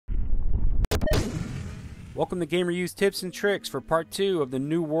Welcome to GamerU's tips and tricks for part 2 of the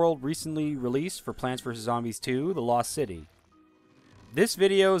new world recently released for Plants vs. Zombies 2, The Lost City. This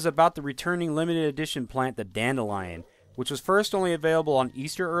video is about the returning limited edition plant, the Dandelion, which was first only available on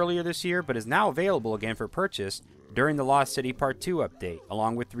Easter earlier this year, but is now available again for purchase during the Lost City Part 2 update,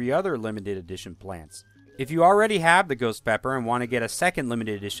 along with 3 other limited edition plants. If you already have the Ghost Pepper and want to get a second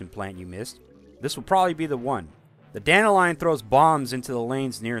limited edition plant you missed, this will probably be the one. The Dandelion throws bombs into the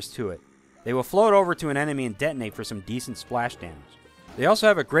lanes nearest to it. They will float over to an enemy and detonate for some decent splash damage. They also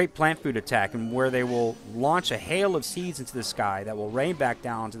have a great plant food attack where they will launch a hail of seeds into the sky that will rain back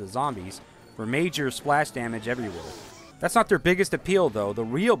down onto the zombies for major splash damage everywhere. That's not their biggest appeal though. The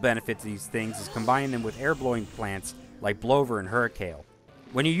real benefit to these things is combining them with air-blowing plants like Blover and Hurricale.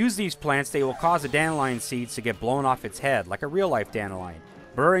 When you use these plants, they will cause the dandelion seeds to get blown off its head like a real-life dandelion,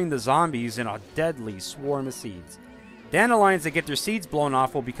 burying the zombies in a deadly swarm of seeds. Dandelions that get their seeds blown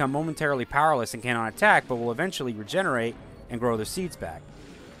off will become momentarily powerless and cannot attack, but will eventually regenerate and grow their seeds back,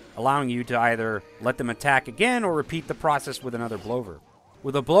 allowing you to either let them attack again or repeat the process with another Blover.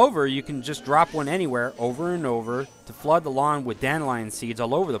 With a Blover, you can just drop one anywhere over and over to flood the lawn with dandelion seeds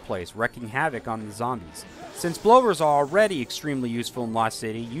all over the place, wreaking havoc on the zombies. Since Blovers are already extremely useful in Lost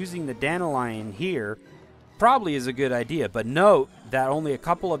City, using the Dandelion here probably is a good idea, but note that only a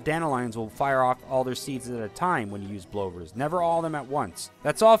couple of dandelions will fire off all their seeds at a time when you use Blovers, never all of them at once.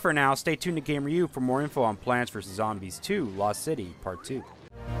 That's all for now. Stay tuned to GamerU for more info on Plants vs. Zombies 2 Lost City Part 2.